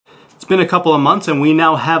been a couple of months and we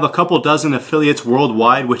now have a couple dozen affiliates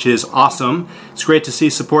worldwide, which is awesome. It's great to see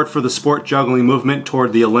support for the sport juggling movement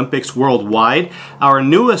toward the Olympics worldwide. Our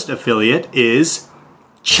newest affiliate is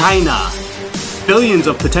China. Billions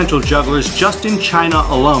of potential jugglers just in China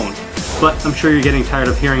alone. But I'm sure you're getting tired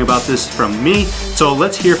of hearing about this from me, so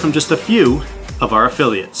let's hear from just a few of our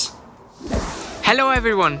affiliates. Hello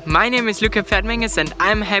everyone, my name is Luca Pferdmenges and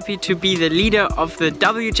I'm happy to be the leader of the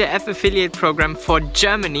WJF affiliate program for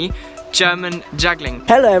Germany, German Juggling.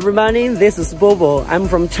 Hello everybody, this is Bobo. I'm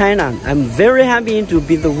from China. I'm very happy to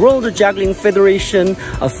be the World Juggling Federation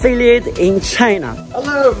affiliate in China.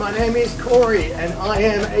 Hello, my name is Corey and I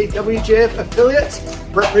am a WJF affiliate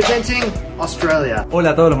representing Australia. Hola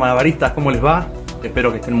a todos los malabaristas, ¿cómo les va?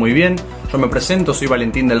 Espero que estén muy bien. Yo me presento, soy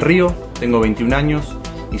Valentín del Río, tengo 21 años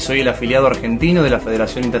y soy el afiliado argentino de la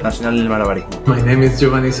Federación Internacional del Malabarismo. My name is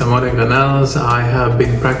Giovanni Zamora Granados. I have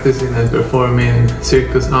been practicing and performing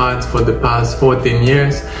circus arts for the past 14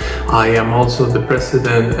 years. I am also the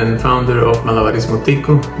president and founder of Malabarismo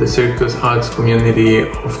Tico, the circus arts community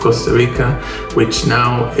of Costa Rica, which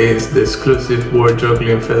now is the exclusive World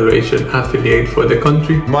Juggling Federation affiliate for the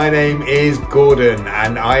country. My name is Gordon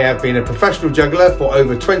and I have been a professional juggler for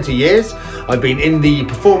over 20 years. I've been in the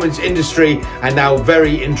performance industry and now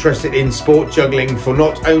very interested in sport juggling for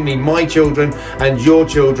not only my children and your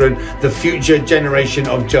children, the future generation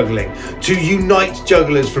of juggling. To unite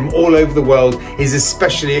jugglers from all over the world is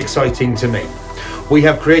especially exciting to me. We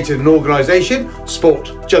have created an organisation,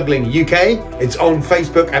 Sport Juggling UK. It's on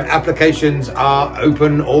Facebook and applications are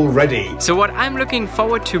open already. So what I'm looking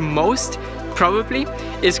forward to most probably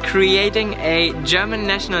is creating a German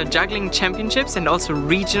national juggling championships and also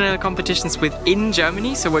regional competitions within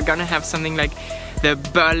Germany. So we're gonna have something like the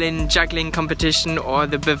Berlin juggling competition or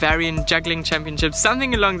the Bavarian juggling championships,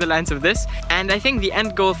 something along the lines of this. And I think the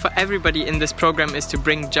end goal for everybody in this program is to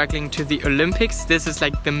bring juggling to the Olympics. This is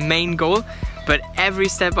like the main goal, but every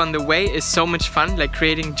step on the way is so much fun, like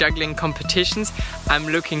creating juggling competitions. I'm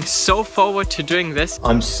looking so forward to doing this.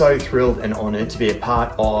 I'm so thrilled and honoured to be a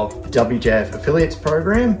part of the WJF Affiliates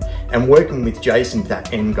program and working with Jason to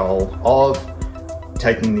that end goal of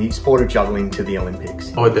taking the sport of juggling to the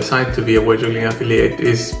Olympics. Our desire to be a World Juggling affiliate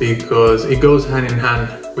is because it goes hand in hand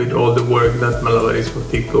with all the work that Malabarismo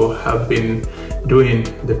Tico have been doing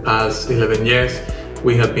the past 11 years.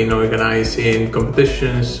 We have been organizing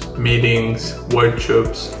competitions, meetings,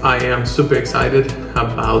 workshops. I am super excited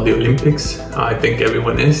about the Olympics. I think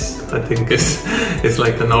everyone is. I think it's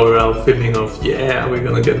like an overall feeling of, yeah, we're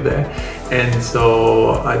gonna get there. And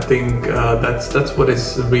so I think that's what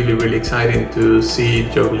is really, really exciting to see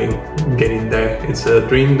juggling getting there. It's a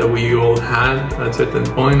dream that we all had at a certain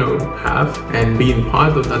point or have, and being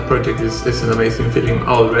part of that project is an amazing feeling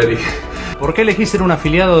already. ¿Por qué elegí ser un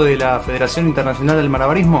afiliado de la Federación Internacional del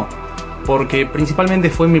Malabarismo? Porque principalmente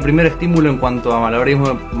fue mi primer estímulo en cuanto a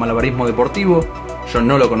malabarismo deportivo. Yo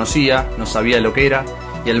no lo conocía, no sabía lo que era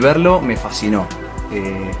y al verlo me fascinó.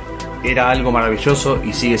 Era algo maravilloso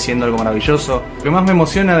y sigue siendo algo maravilloso. Lo que más me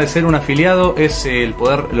emociona de ser un afiliado es el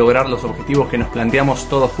poder lograr los objetivos que nos planteamos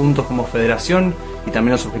todos juntos como federación y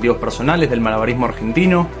también los objetivos personales del malabarismo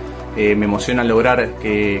argentino. Me emociona lograr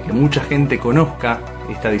que mucha gente conozca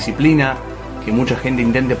esta disciplina, que mucha gente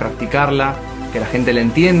intente practicarla, que la gente la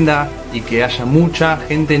entienda y que haya mucha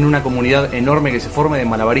gente en una comunidad enorme que se forme de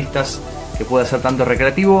malabaristas que pueda ser tanto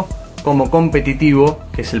recreativo como competitivo,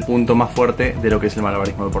 que es el punto más fuerte de lo que es el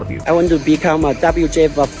malabarismo deportivo. I want to become a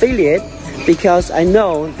WJF affiliate because I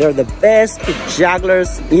know they're the best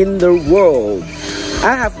jugglers in the world.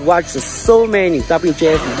 I have watched so many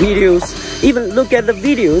WJF videos. Even look at the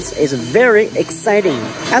videos, it's very exciting.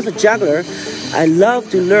 As a juggler, I love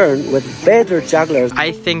to learn with better jugglers.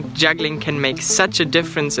 I think juggling can make such a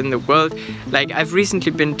difference in the world. Like, I've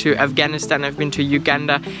recently been to Afghanistan, I've been to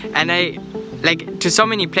Uganda, and to so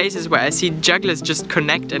many places where I see jugglers just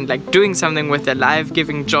connect and like doing something with their life,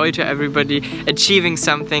 giving joy to everybody, achieving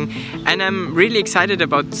something. And I'm really excited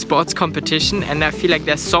about sports competition, and I feel like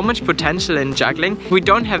there's so much potential in juggling. We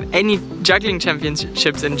don't have any juggling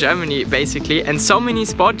championships in Germany basically, and so many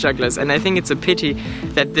sport jugglers, and I think it's a pity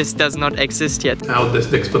that this does not exist yet. Now there's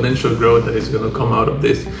the exponential growth that is going to come out of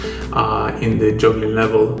this in the juggling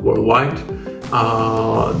level worldwide.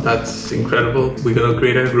 That's incredible. We're going to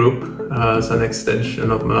create a group as an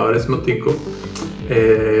extension of Malabarismo Tico,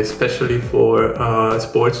 especially for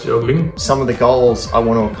sports juggling. Some of the goals I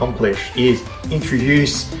want to accomplish is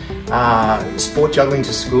introduce sport juggling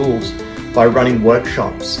to schools by running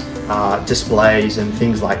workshops, displays and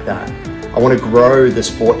things like that. I want to grow the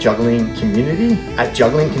sport juggling community at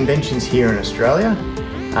juggling conventions here in Australia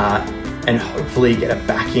and hopefully get a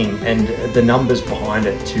backing and the numbers behind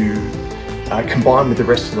it to combine with the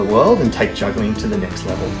rest of the world and take juggling to the next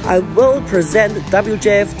level. I will present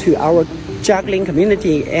WJF to our juggling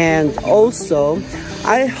community, and also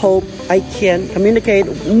I hope I can communicate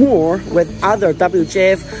more with other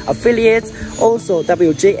WJF affiliates, also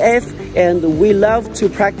WJF, and we love to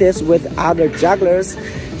practice with other jugglers,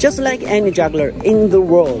 just like any juggler in the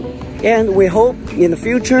world. And we hope in the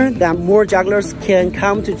future that more jugglers can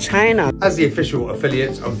come to China. As the official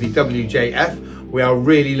affiliates of the WJF, we are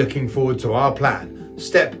really looking forward to our plan.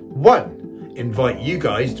 Step 1. Invite you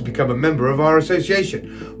guys to become a member of our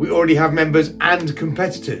association. We already have members and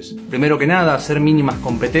competitors. Primero que nada, hacer mínimas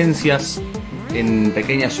competencias en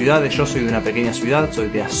pequeñas ciudades. Yo soy de una pequeña ciudad, soy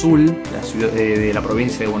de Azul, de la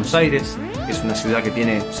provincia de Buenos Aires. Es una ciudad que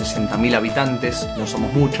tiene 60.000 habitantes, no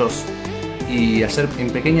somos muchos. Y hacer en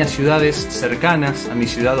pequeñas ciudades cercanas a mi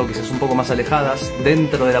ciudad o quizás un poco más alejadas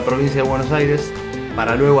dentro de la provincia de Buenos Aires,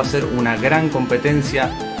 para luego hacer una gran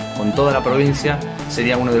competencia con toda la provincia,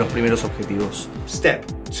 sería uno de los primeros objetivos. Step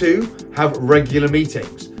 2. Have regular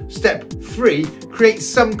meetings. Step 3. Create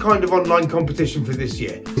some kind of online competition for this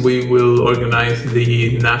year. We will organize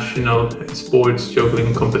the national sports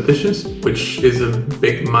juggling competitions, which is a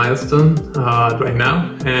big milestone right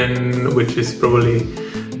now, and which is probably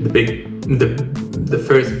the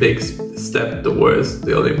first big step towards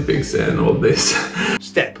the Olympics and all this.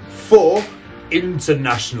 Step 4.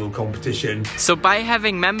 International competition. So by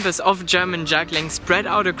having members of German juggling spread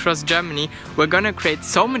out across Germany, we're gonna create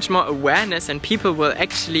so much more awareness, and people will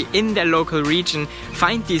actually in their local region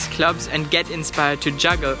find these clubs and get inspired to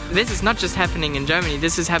juggle. This is not just happening in Germany,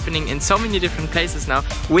 this is happening in so many different places now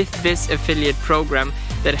with this affiliate program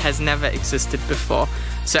that has never existed before.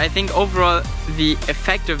 So I think overall the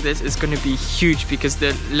effect of this is going to be huge, because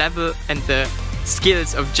the level and the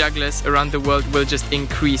skills of jugglers around the world will just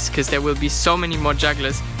increase, because there will be so many more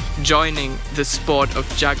jugglers joining the sport of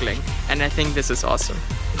juggling, and I think this is awesome.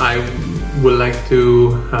 I would like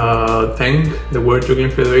to thank the World Juggling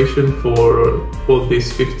Federation for all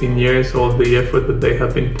these 15 years, all the effort that they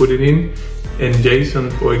have been putting in, and Jason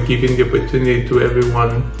for giving the opportunity to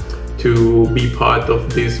everyone to be part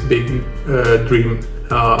of this big dream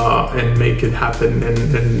and make it happen,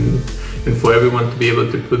 and for everyone to be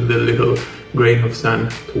able to put the little grain of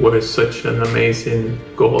sand towards such an amazing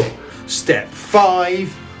goal. Step 5.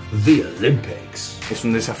 The Olympics. Es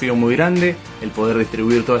un desafío muy grande el poder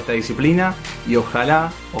distribuir toda esta disciplina, y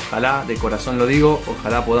ojalá, de corazón lo digo,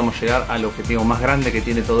 ojalá podamos llegar al objetivo más grande que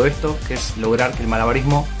tiene todo esto, que es lograr que el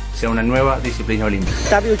malabarismo sea una nueva disciplina olímpica.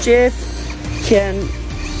 WJF can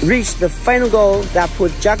reach the final goal that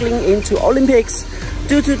put juggling into Olympics.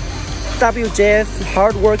 Due to WJF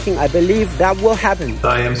hard working, I believe that will happen.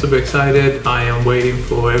 I am super excited. I am waiting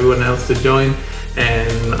for everyone else to join,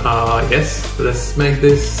 and yes, let's make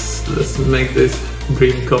this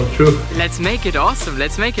dream come true. Let's make it awesome,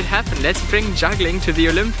 let's make it happen, let's bring juggling to the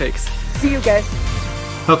Olympics. See you guys.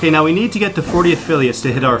 Okay, now we need to get to 40 affiliates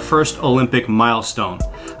to hit our first Olympic milestone.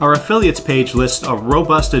 Our affiliates page lists a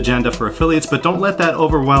robust agenda for affiliates, but don't let that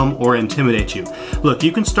overwhelm or intimidate you. Look,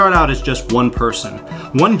 you can start out as just one person,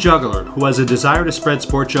 one juggler who has a desire to spread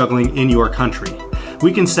sport juggling in your country.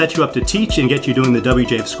 We can set you up to teach and get you doing the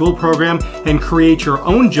WJF school program and create your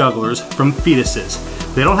own jugglers from fetuses.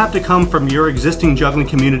 They don't have to come from your existing juggling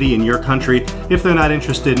community in your country if they're not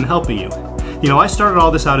interested in helping you. You know, I started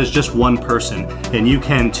all this out as just one person, and you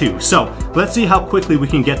can too. So let's see how quickly we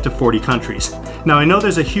can get to 40 countries. Now I know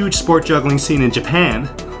there's a huge sport juggling scene in Japan.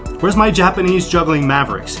 Where's my Japanese juggling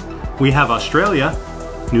mavericks? We have Australia,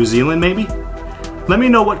 New Zealand maybe? Let me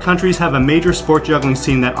know what countries have a major sport juggling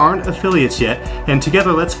scene that aren't affiliates yet, and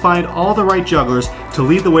together let's find all the right jugglers to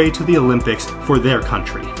lead the way to the Olympics for their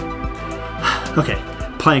country. Okay,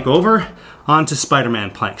 plank over, onto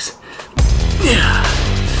Spider-Man planks. Yeah.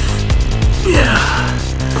 Yeah.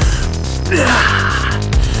 Yeah.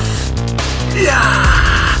 Yeah.